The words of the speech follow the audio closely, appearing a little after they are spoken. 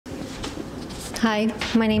Hi,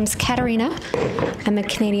 my name's Katarina. I'm a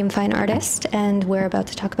Canadian fine artist, and we're about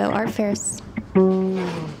to talk about art fairs.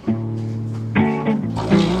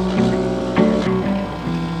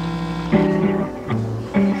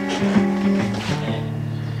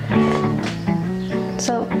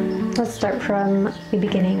 So let's start from the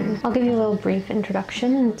beginning. I'll give you a little brief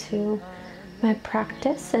introduction into my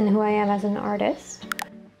practice and who I am as an artist.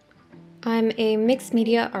 I'm a mixed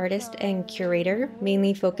media artist and curator,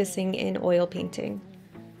 mainly focusing in oil painting.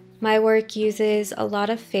 My work uses a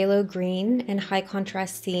lot of phthalo green and high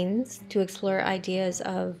contrast scenes to explore ideas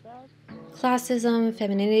of classism,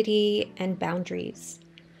 femininity, and boundaries.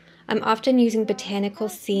 I'm often using botanical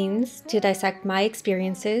scenes to dissect my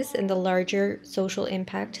experiences and the larger social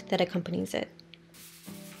impact that accompanies it.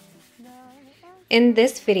 In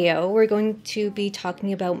this video, we're going to be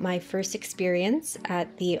talking about my first experience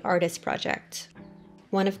at the Artist Project,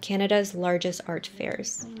 one of Canada's largest art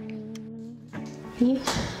fairs. Okay,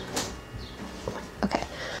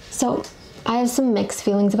 so I have some mixed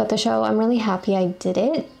feelings about the show. I'm really happy I did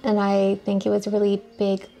it, and I think it was a really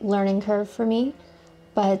big learning curve for me.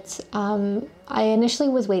 But I initially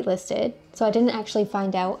was waitlisted, so I didn't actually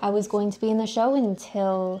find out I was going to be in the show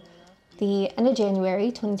until the end of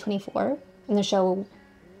January 2024. And the show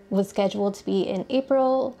was scheduled to be in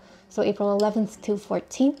April, so April 11th to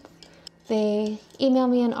 14th. They emailed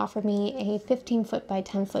me and offered me a 15-foot by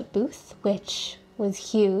 10-foot booth, which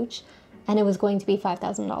was huge, and it was going to be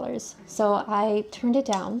 $5,000. So I turned it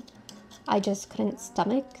down. I just couldn't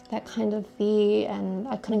stomach that kind of fee, and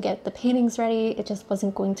I couldn't get the paintings ready. It just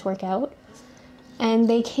wasn't going to work out. And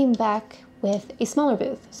they came back with a smaller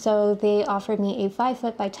booth. So they offered me a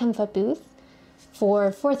 5-foot by 10-foot booth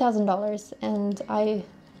for $4,000, and I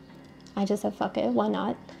just said, fuck it, why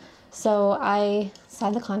not? So I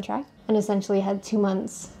signed the contract and essentially had 2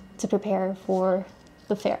 months to prepare for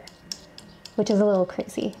the fair, which is a little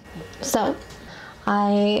crazy. So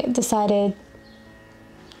I decided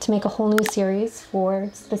to make a whole new series for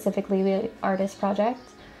specifically the Artist Project,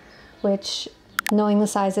 which, knowing the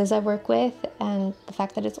sizes I work with and the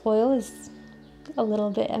fact that it's oil, is a little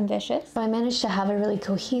bit ambitious. So I managed to have a really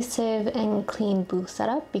cohesive and clean booth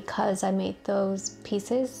setup because I made those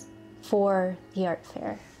pieces for the art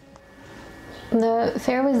fair. The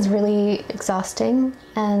fair was really exhausting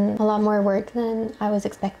and a lot more work than I was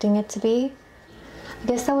expecting it to be. I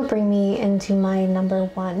guess that would bring me into my number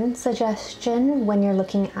one suggestion when you're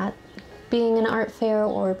looking at being an art fair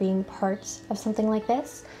or being part of something like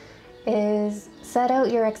this, is set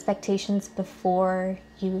out your expectations before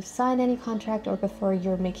you sign any contract or before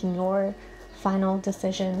you're making your final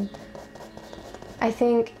decision. I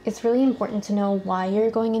think it's really important to know why you're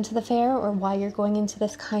going into the fair or why you're going into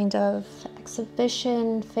this kind of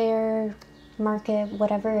exhibition, fair, market,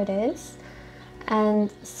 whatever it is,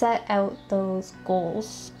 and set out those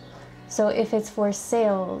goals. So if it's for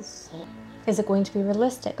sales, is it going to be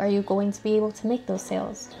realistic? Are you going to be able to make those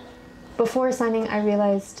sales? Before signing, I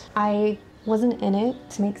realized I wasn't in it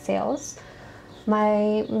to make sales.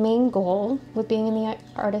 My main goal with being in the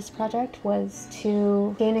Artist Project was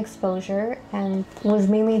to gain exposure and was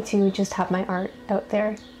mainly to just have my art out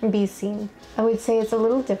there and be seen. I would say it's a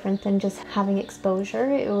little different than just having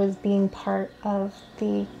exposure. It was being part of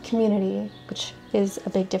the community, which is a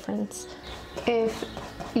big difference. If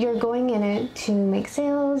you're going in it to make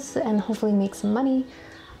sales and hopefully make some money,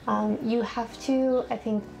 you have to, I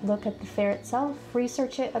think, look at the fair itself,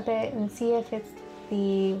 research it a bit, and see if it's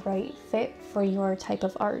the right fit for your type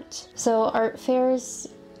of art. So art fairs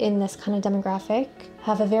in this kind of demographic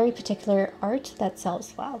have a very particular art that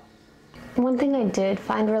sells well. One thing I did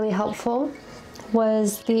find really helpful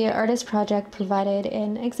was the Artist Project provided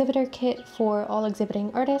an exhibitor kit for all exhibiting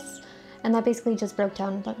artists, and that basically just broke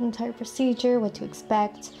down the entire procedure, what to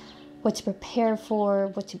expect, what to prepare for,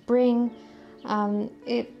 what to bring.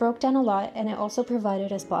 It broke down a lot, and it also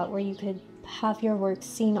provided a spot where you could have your work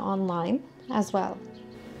seen online as well.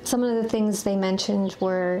 Some of the things they mentioned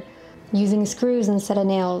were using screws instead of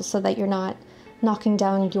nails so that you're not knocking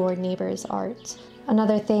down your neighbor's art.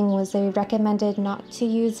 Another thing was they recommended not to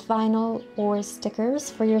use vinyl or stickers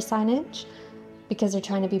for your signage because they're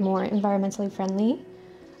trying to be more environmentally friendly.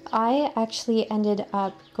 I actually ended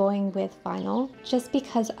up going with vinyl just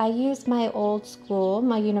because I used my old school,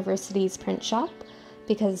 my university's print shop,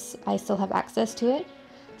 because I still have access to it.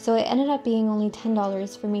 So it ended up being only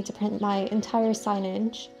 $10 for me to print my entire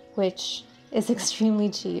signage, which is extremely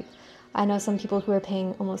cheap. I know some people who are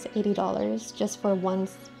paying almost $80 just for one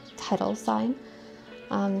title sign.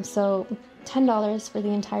 So $10 for the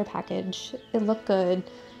entire package. It looked good.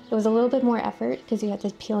 It was a little bit more effort because you had to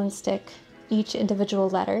peel and stick each individual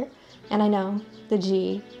letter. And I know, the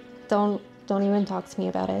G, don't don't even talk to me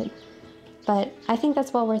about it. But I think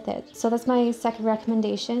that's well worth it. So that's my second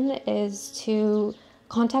recommendation, is to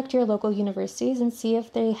contact your local universities and see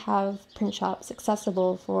if they have print shops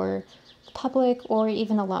accessible for the public or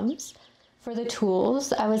even alums. For the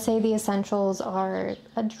tools, I would say the essentials are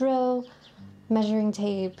a drill, measuring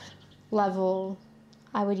tape, level.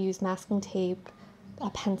 I would use masking tape, a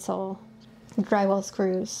pencil, drywall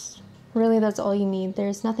screws. Really, that's all you need.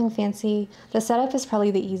 There's nothing fancy. The setup is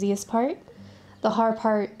probably the easiest part. The hard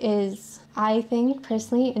part is, I think,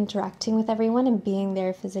 personally, interacting with everyone and being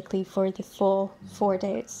there physically for the full 4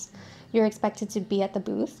 days. You're expected to be at the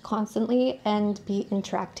booth constantly and be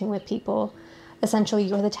interacting with people. Essentially,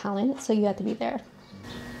 you're the talent, so you have to be there.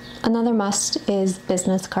 Another must is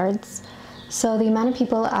business cards. So the amount of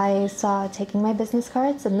people I saw taking my business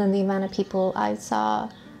cards, and then the amount of people I saw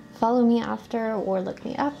follow me after or look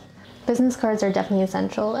me up. Business cards are definitely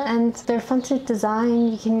essential, and they're fun to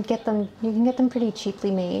design. You can get them pretty cheaply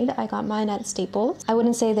made. I got mine at Staples. I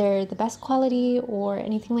wouldn't say they're the best quality or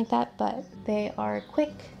anything like that, but they are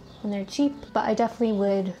quick and they're cheap. But I definitely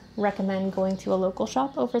would recommend going to a local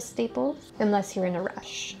shop over Staples unless you're in a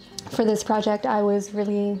rush. For this project, I was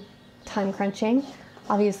really time crunching.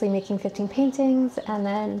 Obviously making 15 paintings and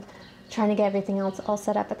then trying to get everything else all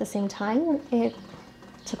set up at the same time, it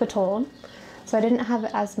took a toll. So I didn't have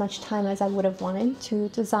as much time as I would have wanted to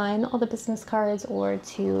design all the business cards or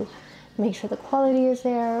to make sure the quality is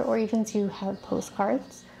there or even to have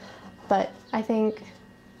postcards. But I think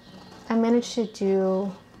I managed to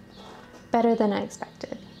do better than I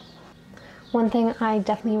expected. One thing I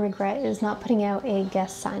definitely regret is not putting out a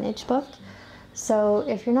guest signage book. So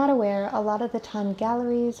if you're not aware, a lot of the time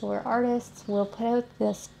galleries or artists will put out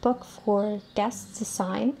this book for guests to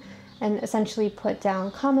sign and essentially put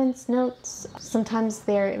down comments, notes, sometimes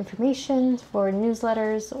their information for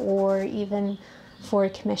newsletters or even for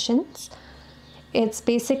commissions. It's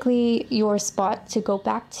basically your spot to go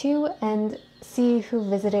back to and see who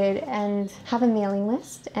visited and have a mailing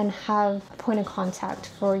list and have a point of contact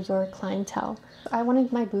for your clientele. I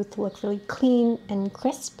wanted my booth to look really clean and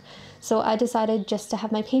crisp, so I decided just to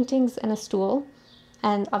have my paintings and a stool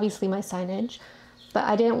and obviously my signage. But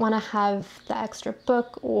I didn't want to have the extra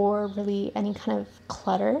book or really any kind of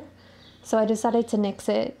clutter. So I decided to nix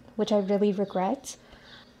it, which I really regret.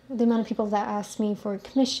 The amount of people that asked me for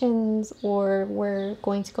commissions or were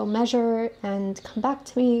going to go measure and come back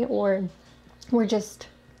to me or were just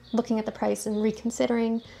looking at the price and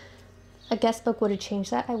reconsidering, a guest book would have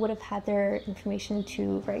changed that. I would have had their information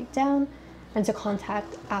to write down and to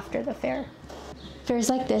contact after the fair. Fairs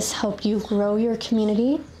like this help you grow your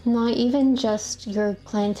community, not even just your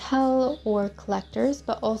clientele or collectors,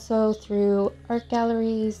 but also through art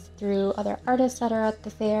galleries, through other artists that are at the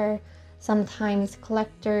fair. Sometimes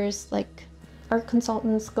collectors, like art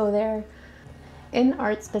consultants, go there. In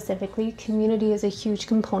art specifically, community is a huge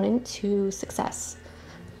component to success.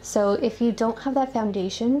 So if you don't have that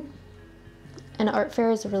foundation, an art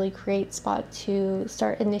fair is a really great spot to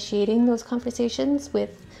start initiating those conversations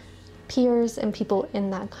with peers and people in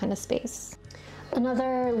that kind of space.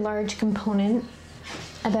 Another large component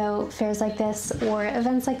about fairs like this or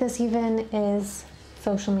events like this even is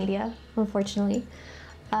social media, unfortunately.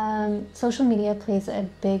 Social media plays a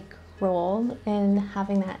big role in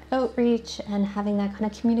having that outreach and having that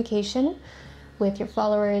kind of communication with your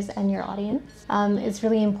followers and your audience. It's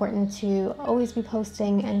really important to always be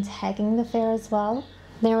posting and tagging the fair as well.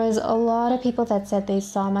 There was a lot of people that said they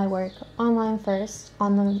saw my work online first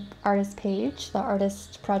on the artist page, the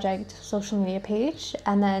artist project social media page,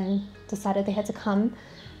 and then decided they had to come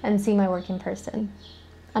and see my work in person.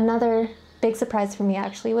 Another big surprise for me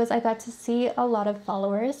actually was I got to see a lot of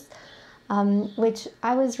followers, which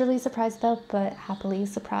I was really surprised about, but happily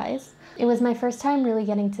surprised. It was my first time really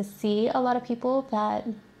getting to see a lot of people that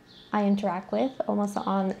I interact with almost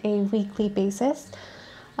on a weekly basis.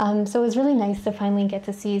 So it was really nice to finally get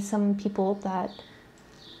to see some people that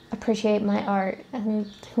appreciate my art and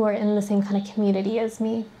who are in the same kind of community as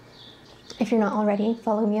me. If you're not already,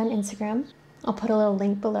 follow me on Instagram. I'll put a little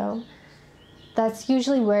link below. That's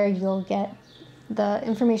usually where you'll get the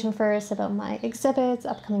information first about my exhibits,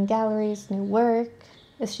 upcoming galleries, new work.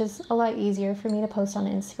 It's just a lot easier for me to post on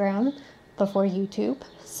Instagram before YouTube.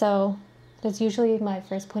 So that's usually my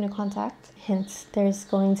first point of contact. Hint, there's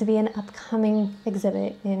going to be an upcoming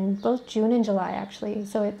exhibit in both June and July actually.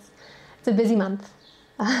 So it's a busy month.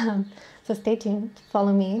 So stay tuned,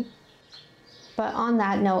 follow me. But on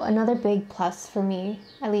that note, another big plus for me,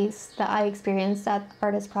 at least that I experienced at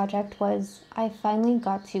Artist Project, was I finally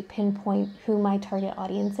got to pinpoint who my target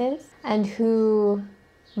audience is and who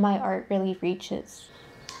my art really reaches.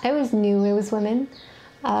 I always knew it was women.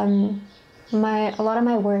 A lot of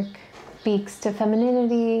my work speaks to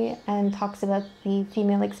femininity and talks about the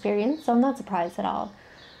female experience, so I'm not surprised at all.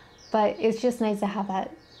 But it's just nice to have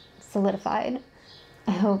that solidified.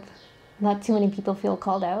 I hope not too many people feel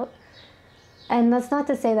called out. And that's not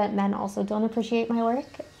to say that men also don't appreciate my work.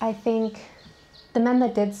 I think the men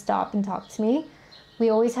that did stop and talk to me, we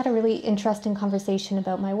always had a really interesting conversation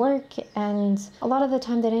about my work, and a lot of the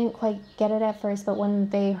time they didn't quite get it at first, but when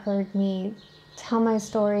they heard me tell my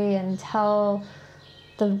story and tell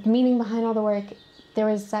the meaning behind all the work, there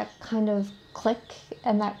was that kind of click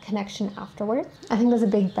and that connection afterward. I think there's a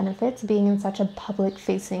big benefit to being in such a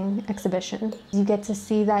public-facing exhibition. You get to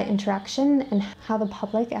see that interaction and how the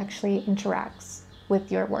public actually interacts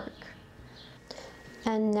with your work.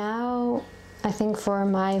 And now, I think for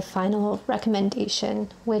my final recommendation,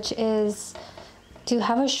 which is to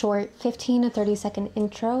have a short 15 to 30 second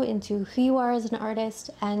intro into who you are as an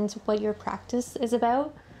artist and what your practice is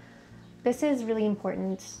about. This is really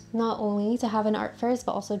important, not only to have in art fairs,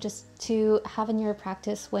 but also just to have in your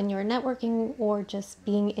practice when you're networking or just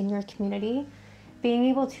being in your community. Being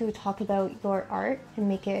able to talk about your art and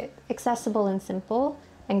make it accessible and simple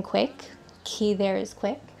and quick, key there is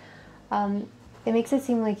quick. It makes it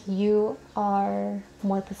seem like you are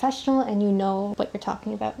more professional and you know what you're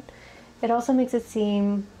talking about. It also makes it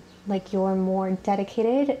seem like you're more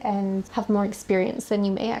dedicated and have more experience than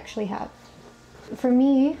you may actually have. For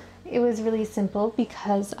me, it was really simple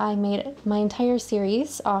because I made my entire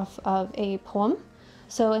series off of a poem.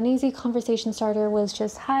 So an easy conversation starter was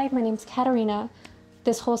just, hi, my name's Katarina.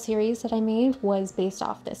 This whole series that I made was based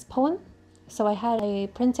off this poem. So I had a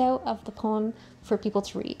printout of the poem for people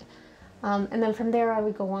to read. And then from there I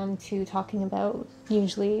would go on to talking about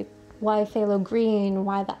usually why phthalo green,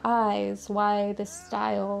 why the eyes, why this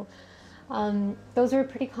style. Those are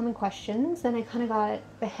pretty common questions, and I kind of got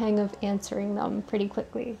the hang of answering them pretty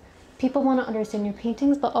quickly. People want to understand your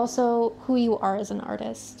paintings, but also who you are as an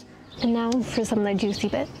artist. And now for some of the juicy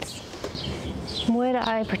bits. Would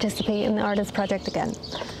I participate in the artist project again?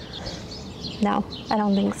 No, I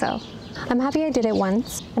don't think so. I'm happy I did it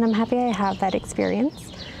once, and I'm happy I have that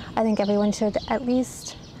experience. I think everyone should at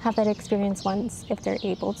least have that experience once if they're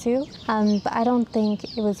able to. But I don't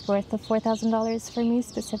think it was worth the $4,000 for me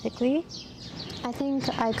specifically. I think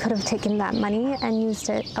I could have taken that money and used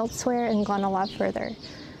it elsewhere and gone a lot further.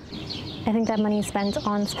 I think that money spent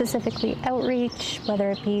on specifically outreach,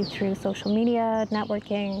 whether it be through social media,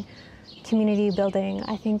 networking, community building,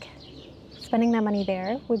 I think spending that money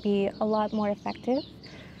there would be a lot more effective.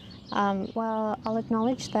 While I'll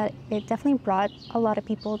acknowledge that it definitely brought a lot of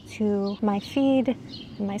people to my feed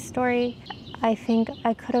and my story, I think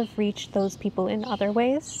I could have reached those people in other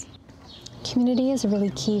ways. Community is a really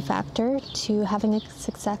key factor to having a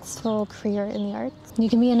successful career in the arts. You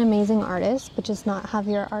can be an amazing artist, but just not have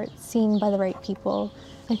your art seen by the right people.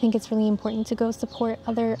 I think it's really important to go support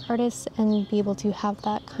other artists and be able to have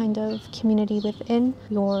that kind of community within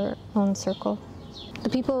your own circle. The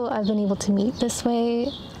people I've been able to meet this way,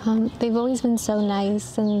 they've always been so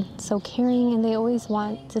nice and so caring, and they always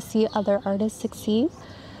want to see other artists succeed.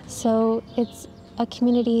 So it's a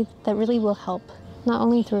community that really will help, not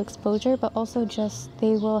only through exposure, but also just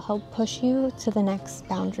they will help push you to the next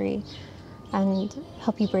boundary and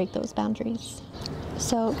help you break those boundaries.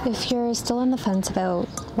 So if you're still on the fence about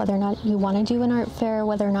whether or not you want to do an art fair,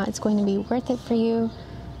 whether or not it's going to be worth it for you,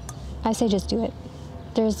 I say just do it.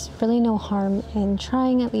 There's really no harm in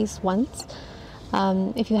trying at least once.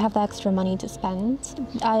 If you have the extra money to spend,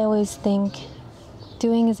 I always think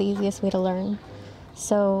doing is the easiest way to learn.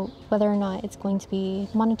 So whether or not it's going to be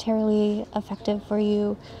monetarily effective for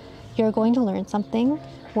you, you're going to learn something,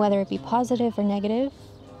 whether it be positive or negative.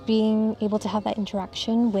 Being able to have that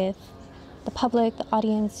interaction with the public, the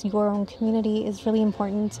audience, your own community is really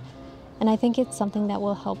important. And I think it's something that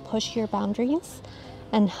will help push your boundaries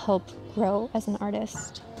and help grow as an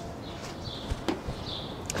artist.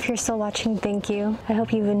 If you're still watching, thank you. I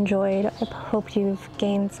hope you've enjoyed. I hope you've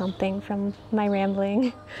gained something from my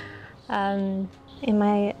rambling. In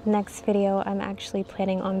my next video, I'm actually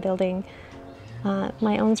planning on building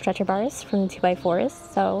my own stretcher bars from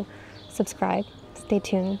 2x4s, so subscribe, stay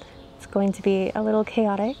tuned. It's going to be a little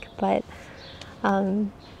chaotic, but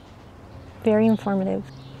very informative.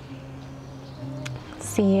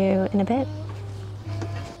 See you in a bit.